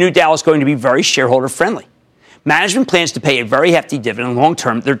of all, the new Dow is going to be very shareholder-friendly. Management plans to pay a very hefty dividend long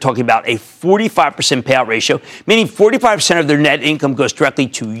term. They're talking about a 45% payout ratio, meaning 45% of their net income goes directly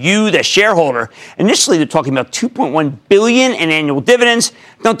to you, the shareholder. Initially, they're talking about $2.1 billion in annual dividends.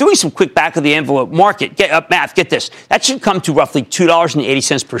 Now, doing some quick back-of-the-envelope math, get this. That should come to roughly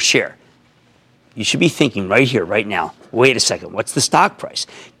 $2.80 per share. You should be thinking right here, right now, wait a second, what's the stock price?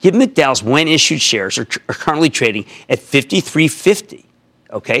 Given that Dow's when-issued shares are currently trading at $53.50,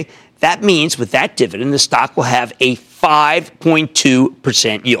 okay? That means with that dividend, the stock will have a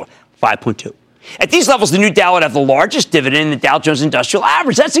 5.2% yield. 5.2. At these levels, the new Dow would have the largest dividend in the Dow Jones Industrial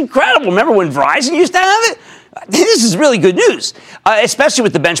Average. That's incredible. Remember when Verizon used to have it? This is really good news, especially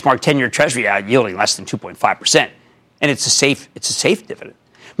with the benchmark 10-year Treasury yielding less than 2.5%. And it's a safe dividend.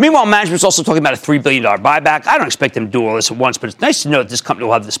 Meanwhile, management's also talking about a $3 billion buyback. I don't expect them to do all this at once, but it's nice to know that this company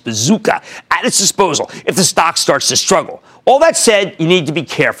will have this bazooka at its disposal if the stock starts to struggle. All that said, you need to be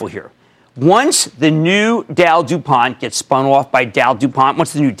careful here. Once the new Dow DuPont gets spun off by Dow DuPont,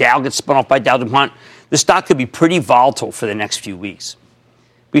 once the new Dow gets spun off by Dow DuPont, the stock could be pretty volatile for the next few weeks.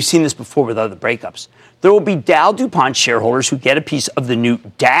 We've seen this before with other breakups. There will be Dow DuPont shareholders who get a piece of the new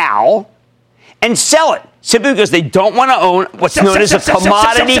Dow and sell it simply because they don't want to own what's known as a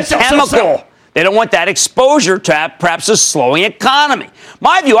commodity chemical. They don't want that exposure to perhaps a slowing economy.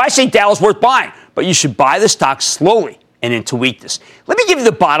 My view, I say Dow is worth buying, but you should buy the stock slowly and into weakness. Let me give you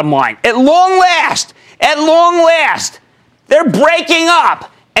the bottom line. At long last, they're breaking up.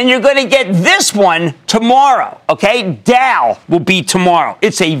 And you're going to get this one tomorrow, okay? Dow will be tomorrow.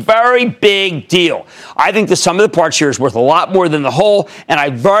 It's a very big deal. I think the sum of the parts here is worth a lot more than the whole, and I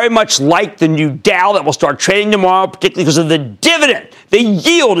very much like the new Dow that will start trading tomorrow, particularly because of the dividend. The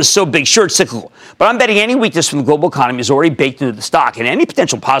yield is so big. Sure, it's cyclical. But I'm betting any weakness from the global economy is already baked into the stock, and any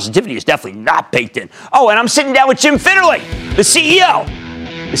potential positivity is definitely not baked in. Oh, and I'm sitting down with Jim Fitterling, the CEO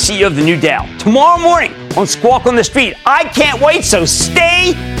of the new Dow, tomorrow morning on Squawk on the Street. I can't wait, so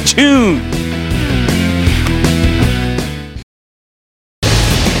stay tuned.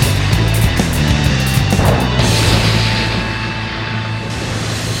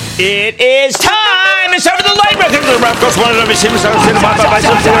 It is time. It's time for the light round.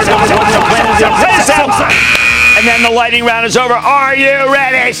 And then the lightning round is over. Are you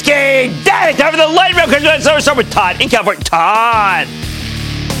ready, Ski Daddy? Time for the lightning round. It's over. Start with Todd in California. Todd.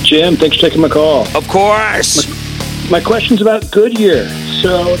 Jim, thanks for taking my call. Of course. My question's about Goodyear.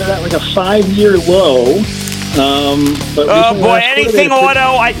 So they're at like a 5-year low. But oh, boy, anything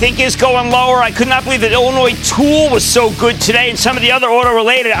auto, I think, is going lower. I could not believe that Illinois Tool was so good today and some of the other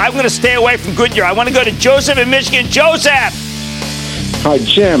auto-related. I'm going to stay away from Goodyear. I want to go to Joseph in Michigan. Joseph! Hi,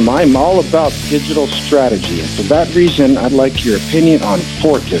 Jim. I'm all about digital strategy, and for that reason, I'd like your opinion on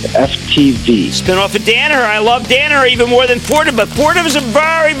Fortive, FTV. Spin off of Danaher. I love Danaher even more than Fortive, but Fortive is a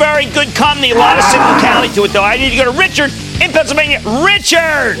very, very good company. A lot of cyclicality to it, though. I need to go to Richard in Pennsylvania.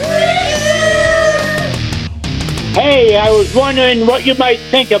 Richard! Hey, I was wondering what you might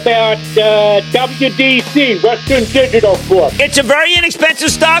think about WDC, Western Digital Corp. It's a very inexpensive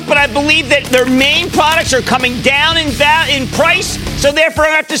stock, but I believe that their main products are coming down in price, so therefore I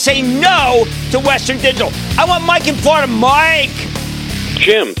have to say no to Western Digital. I want Mike in Florida. Mike!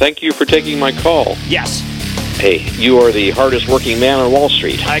 Jim, thank you for taking my call. Yes. Hey, you are the hardest working man on Wall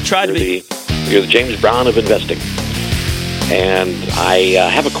Street. I tried to be. You're the James Brown of investing. And I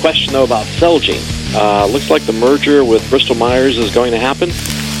have a question, though, about Celgene. Looks like the merger with Bristol-Myers is going to happen.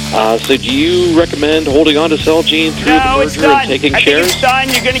 So do you recommend holding on to Celgene through the merger and taking shares? I think it's done.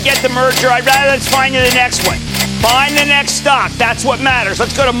 You're going to get the merger. I'd rather let's find you the next one. Find the next stock. That's what matters.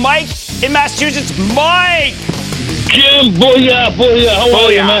 Let's go to Mike in Massachusetts. Mike! Jim, booyah, booyah. How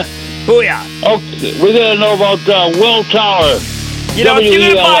are you, man? Booyah. Okay, we got to know about Will Tower. You know, if you're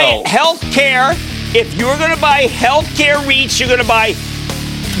going to buy healthcare, if you're going to buy healthcare REITs, you're going to buy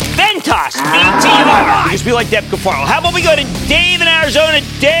Ventas, VTR, because we like Deb Cafaro. How about we go to Dave in Arizona?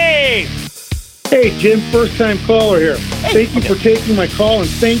 Dave! Hey, Jim, first-time caller here. Thank you for taking my call, and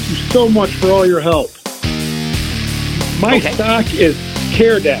thank you so much for all your help. My stock is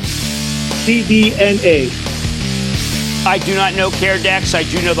CareDex, CDNA. I do not know CareDex. I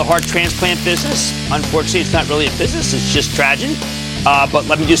do know the heart transplant business. Unfortunately, it's not really a business. It's just tragedy. But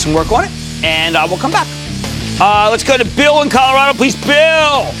let me do some work on it, and we'll come back. Let's go to Bill in Colorado, please.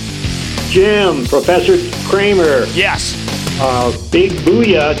 Bill! Jim, Professor Cramer. Yes. Big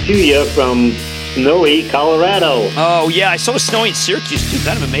booyah to you from snowy Colorado. Oh, yeah, I saw snowy in Syracuse, too.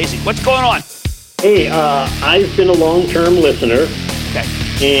 Kind of amazing. What's going on? Hey, I've been a long-term listener. Okay.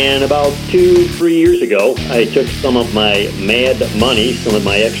 And about 2-3 years ago, I took some of my mad money, some of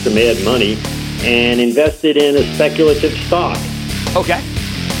my extra mad money, and invested in a speculative stock. Okay.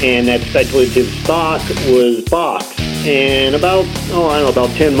 And that speculative stock was Box. And about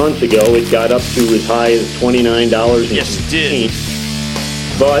 10 months ago, it got up to as high as $29. Yes, it did.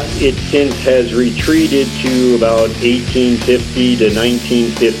 But it since has retreated to about $18.50 to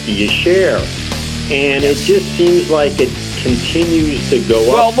 $19.50 a share. And it just seems like it continues to go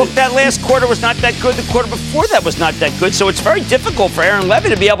up. Well, look, that last quarter was not that good. The quarter before that was not that good. So it's very difficult for Aaron Levy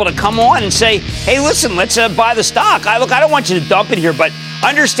to be able to come on and say, hey, listen, let's buy the stock. I don't want you to dump it here, but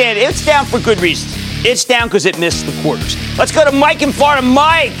understand it's down for good reasons. It's down because it missed the quarters. Let's go to Mike in Florida.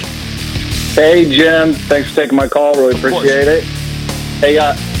 Mike! Hey, Jim. Thanks for taking my call. Really appreciate it. Hey,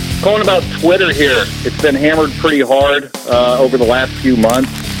 calling about Twitter here. It's been hammered pretty hard over the last few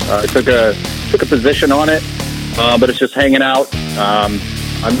months. I took a position on it, but it's just hanging out.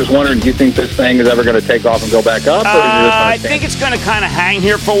 I'm just wondering, do you think this thing is ever going to take off and go back up? I think it's going to kind of hang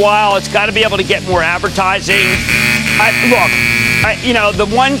here for a while. It's got to be able to get more advertising.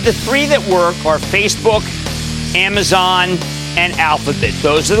 The three that work are Facebook, Amazon, and Alphabet.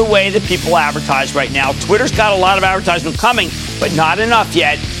 Those are the way that people advertise right now. Twitter's got a lot of advertisement coming, but not enough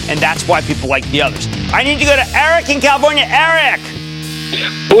yet, and that's why people like the others. I need to go to Eric in California. Eric!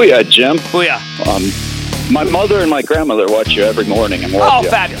 Booyah, Jim. Booyah. My mother and my grandmother watch you every morning. And oh,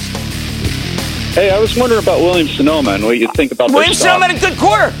 fabulous. Hey, I was wondering about Williams-Sonoma and what you think about Williams-Sonoma had a good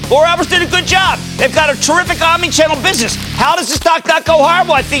quarter. Laura Alvarez did a good job. They've got a terrific omni-channel business. How does the stock not go higher?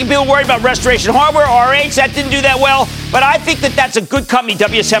 Well, I think people worried about Restoration Hardware, RH. That didn't do that well. But I think that's a good company,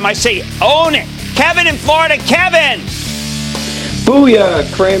 WSM. I say own it. Kevin in Florida. Kevin! Booyah,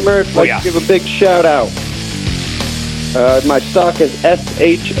 Cramer. I'd like to give a big shout-out. My stock is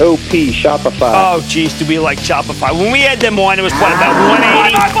SHOP, Shopify. Oh, geez, do we like Shopify? When we had them on, it was, about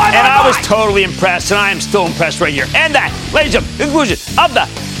 180? And I was totally impressed, and I am still impressed right here. And that, ladies and gentlemen, conclusion of the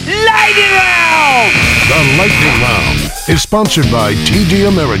Lightning Round! The Lightning Round is sponsored by TD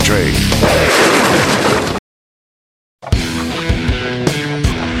Ameritrade.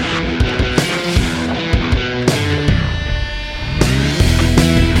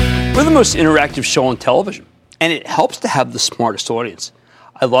 We're the most interactive show on television, and it helps to have the smartest audience.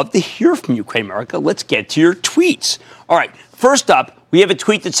 I love to hear from you, Cramerica. Let's get to your tweets. All right, first up, we have a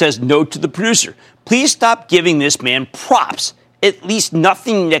tweet that says, note to the producer. Please stop giving this man props. At least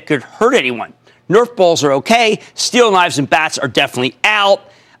nothing that could hurt anyone. Nerf balls are okay. Steel knives and bats are definitely out.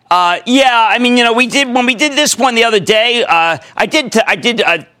 When we did this one the other day, I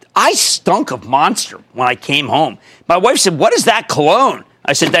stunk of Monster when I came home. My wife said, what is that cologne?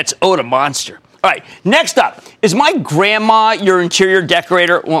 I said, that's Eau de Monster. All right, next up, is my grandma your interior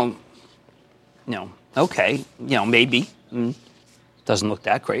decorator? Well, no. Okay, maybe. Doesn't look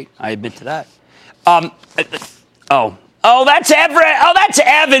that great. I admit to that. That's Everett. Oh, that's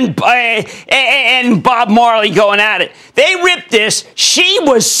Evan and Bob Marley going at it. They ripped this. She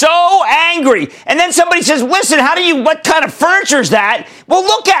was so angry. And then somebody says, listen, what kind of furniture is that? Well,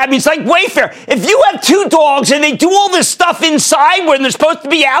 look at me. It's like Wayfair. If you have two dogs and they do all this stuff inside when they're supposed to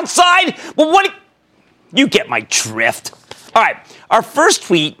be outside, well, you get my drift. All right. Our first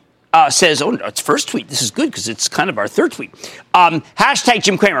tweet says, it's first tweet. This is good because it's kind of our third tweet. Hashtag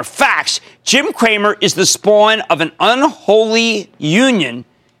Jim Cramer. Facts. Jim Cramer is the spawn of an unholy union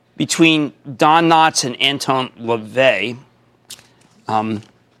between Don Knotts and Anton LaVey.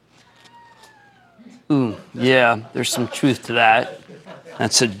 There's some truth to that.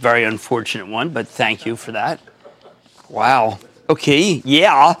 That's a very unfortunate one, but thank you for that. Wow. Okay,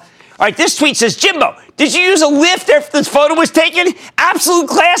 yeah. All right, this tweet says, Jimbo, did you use a lift after this photo was taken? Absolute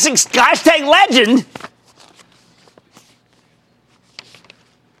classic, hashtag legend.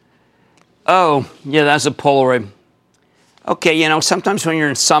 Oh, yeah, that's a Polaroid. Okay, sometimes when you're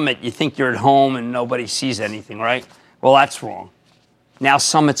in Summit, you think you're at home and nobody sees anything, right? Well, that's wrong. Now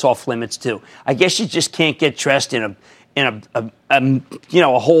Summit's off limits, too. I guess you just can't get dressed in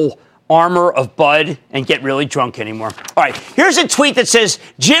a whole armor of Bud and get really drunk anymore. All right, here's a tweet that says,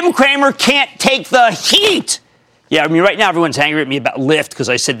 Jim Cramer can't take the heat. Yeah, right now everyone's angry at me about Lyft because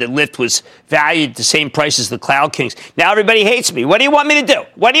I said that Lyft was valued at the same price as the Cloud Kings. Now everybody hates me. What do you want me to do?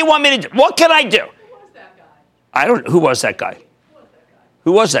 What can I do? Who was that guy? I don't know. Who was that guy?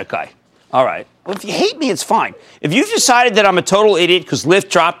 Who was that guy? All right. Well, if you hate me, it's fine. If you've decided that I'm a total idiot because Lyft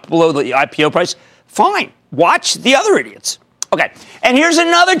dropped below the IPO price, fine. Watch the other idiots. Okay, and here's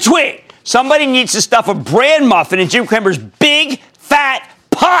another tweet. Somebody needs to stuff a bran muffin in Jim Cramer's big, fat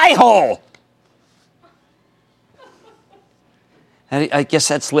pie hole. I guess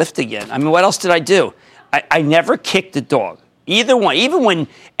that's Lyft again. I mean, what else did I do? I never kicked a dog. Either one. Even when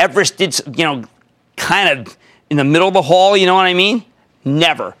Everest did, kind of in the middle of the hall, you know what I mean?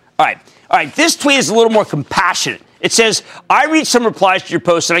 Never. All right, this tweet is a little more compassionate. It says, I read some replies to your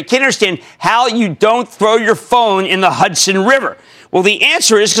post, and I can't understand how you don't throw your phone in the Hudson River. Well, the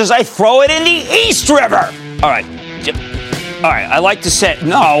answer is because I throw it in the East River. All right, I like to say,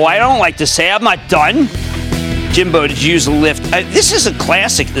 no, I don't like to say, I'm not done. Jimbo, did you use a lift? This is a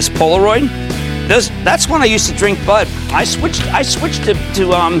classic, this Polaroid. That's when I used to drink Bud. I switched to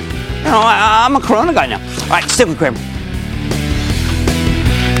I'm a Corona guy now. All right, stick with Cramer.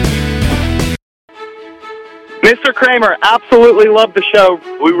 Mr. Cramer, absolutely love the show.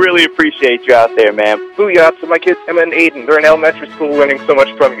 We really appreciate you out there, man. Booyah to my kids, Emma and Aiden. They're in elementary school learning so much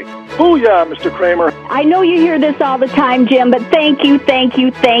from you. Booyah, Mr. Cramer. I know you hear this all the time, Jim, but thank you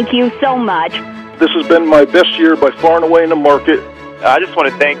so much. This has been my best year by far and away in the market. I just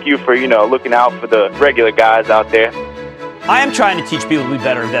want to thank you for, looking out for the regular guys out there. I am trying to teach people to be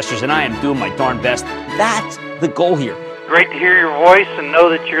better investors, and I am doing my darn best. That's the goal here. Great to hear your voice and know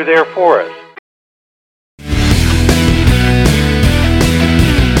that you're there for us.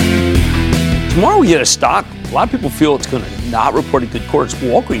 Tomorrow we get a stock. A lot of people feel it's going to not report a good quarter. It's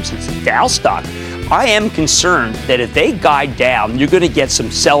Walgreens. It's a Dow stock. I am concerned that if they guide down, you're going to get some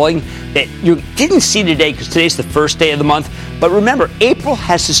selling that you didn't see today because today's the first day of the month. But remember, April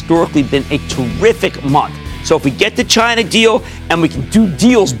has historically been a terrific month. So if we get the China deal and we can do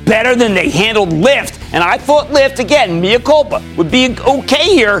deals better than they handled Lyft, and I thought Lyft, again, mea culpa, would be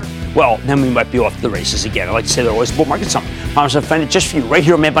okay here, well, then we might be off the races again. I like to say there always a bull market something. Promise I'll find it just for you right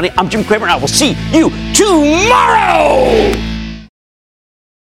here on Mad Money. I'm Jim Cramer, and I will see you tomorrow!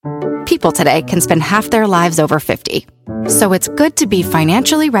 People today can spend half their lives over 50. So it's good to be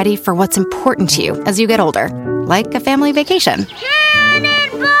financially ready for what's important to you as you get older, like a family vacation.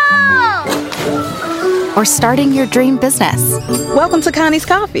 Or starting your dream business. Welcome to Connie's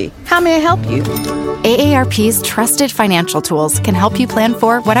Coffee. How may I help you? AARP's trusted financial tools can help you plan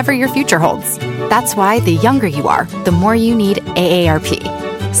for whatever your future holds. That's why the younger you are, the more you need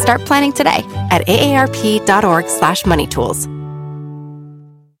AARP. Start planning today at aarp.org/moneytools.